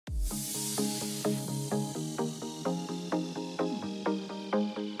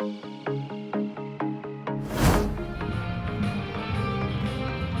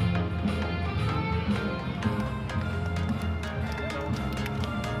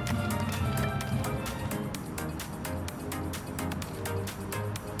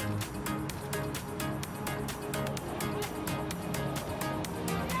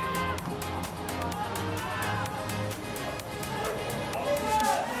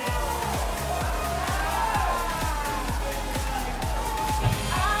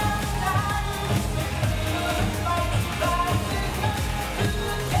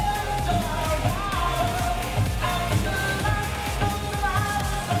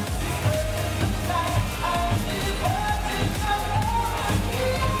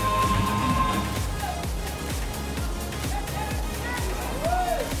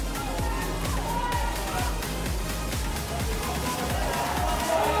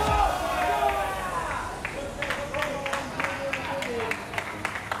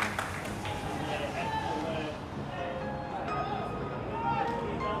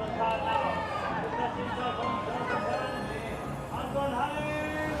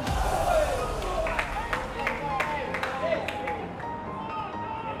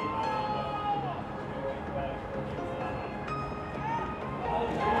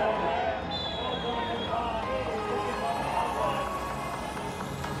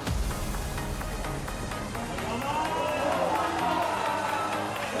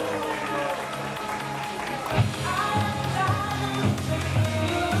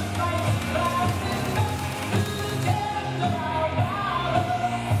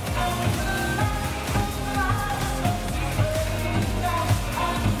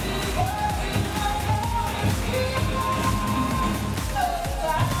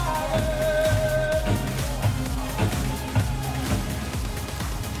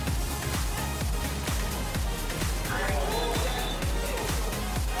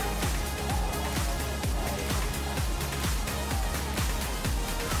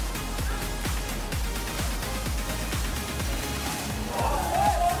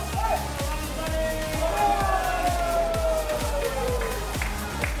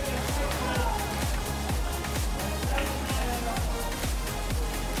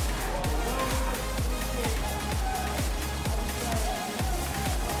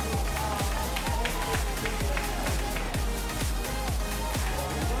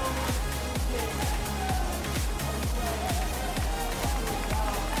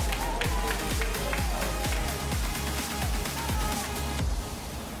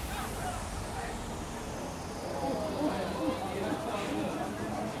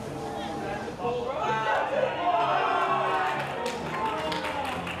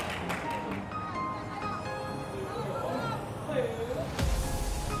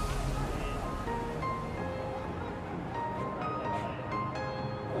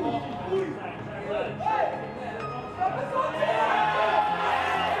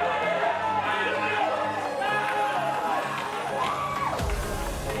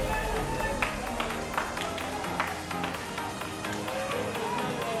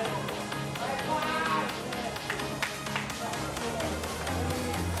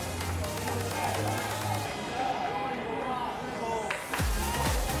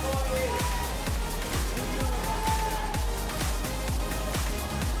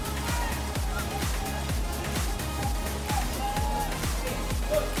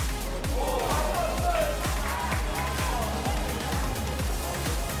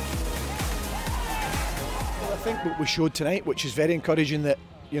think what we showed tonight, which is very encouraging, that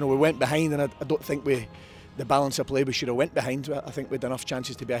we went behind, and I don't think the balance of play we should have went behind. I think we had enough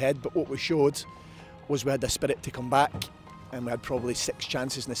chances to be ahead, but what we showed was we had the spirit to come back, and we had probably 6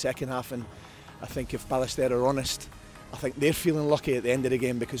 chances in the second half. And I think if Balestier are honest, I think they're feeling lucky at the end of the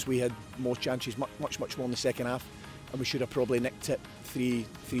game, because we had more chances, much more in the second half, and we should have probably nicked it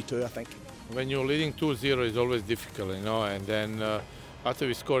 3-2, I think. When you're leading 2-0, it's always difficult, and then after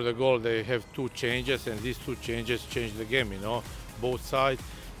we score the goal, they have 2 changes, and these 2 changes change the game, both sides,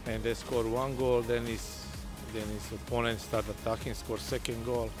 and they score 1 goal, then his opponent start attacking, score 2nd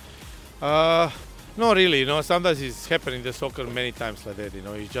goal. Not really, sometimes it's happened in the soccer many times like that,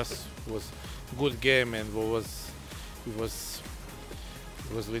 it just was good game, and it was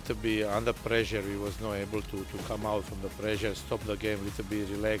a little bit under pressure. We was not able to come out from the pressure, stop the game, a little bit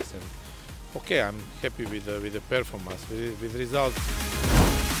relaxed, and okay, I'm happy with the performance, with results.